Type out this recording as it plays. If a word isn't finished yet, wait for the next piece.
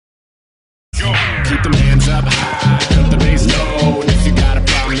keep them hands up high, cut the bass low. And if you got a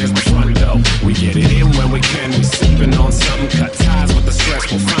problem, there's the front door. We get it in when we can. We sipping on something, cut ties with the stress.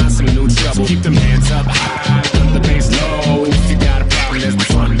 We'll find some new trouble. Keep them hands up high, cut the bass low. And if you got a problem, there's the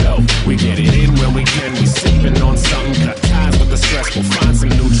front door. We get it in when we can. We sipping on something, cut ties with the stress. We'll find some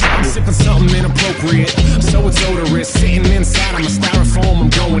new trouble. I'm sipping something inappropriate, so it's odorous. Sitting inside of my styrofoam,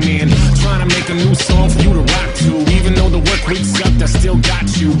 I'm going in, trying to make a new song for you to rock to. Even though the work week sucked, I still got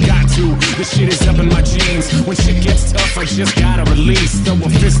you, got to. The shit is up in my jeans. When shit gets tough, I just gotta release. Throw a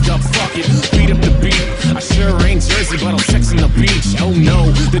fist up, fuck it, beat up the beat. I sure ain't Jersey, but I'm sex on the beach. Oh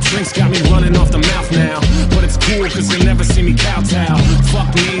no, the drinks got me running off the mouth now. But it's cool, cause you'll never see me kowtow.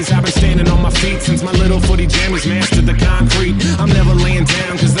 Fuck knees, I've been standing on my feet since my little footy jammies mastered the concrete. I'm never laying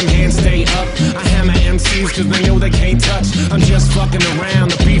down, cause them hands stay up. I hammer MCs, cause they know they can't touch. I'm just fucking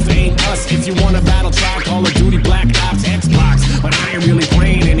around, the beef ain't us. If you want a battle, try Call of Duty, Black Ops, Xbox. But I ain't really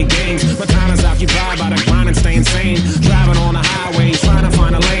playing any games. My time is occupied by the grind and staying sane. Driving on the highway, trying to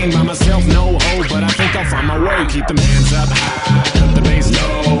find a lane. By myself, no hope, but I think I'll find my way. Keep them hands up high, cut the bass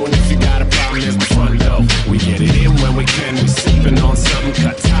low. And if you got a problem, there's the front door. We get it in when we can. We sipping on something,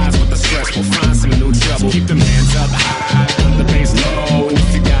 cut ties with the stress. We'll find some new trouble. Keep them hands up high, cut the bass low. And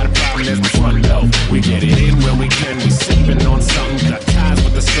if you got a problem, there's the front door. We get it in when we can. We sipping on something, cut ties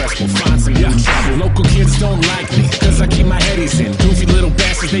with the stress. We'll find some new trouble. Local kids don't like me, cause I keep my headies in. Goofy little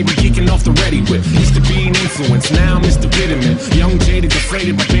bastards, they be geeking off the ready whip. Used to be an influence, now I'm Mr. Vitamin. Young, jaded,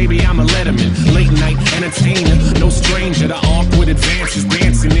 deflated, but baby, I'm a letterman. Late night entertainer, no stranger to awkward advances.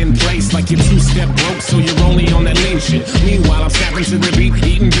 Dancing in place like your two-step broke, so you're only on that lean shit. Meanwhile, I'm snapping to the beat,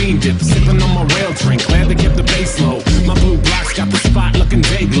 eating bean dip, sipping on my rail drink, glad to get the bass low. My blue blocks got the spot looking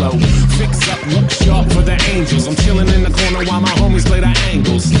day glow. Fix up, look sharp for the angels. I'm chilling in the corner while my homies play the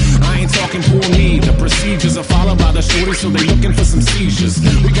angles. I ain't talking pool need, the procedures are followed by the shorties, so they looking for some seizures.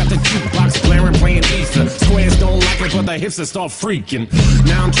 We got the jukebox blaring, playing ether. Squares don't like it, but the hips start freaking.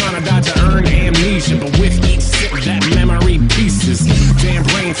 Now I'm trying to dodge to earn amnesia, but with each sip, that memory pieces. Damn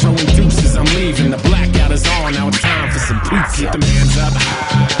brain throwing deuces, I'm leaving. The blackout is on, now it's time for some pizza. Keep them hands up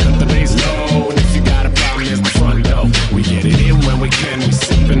high,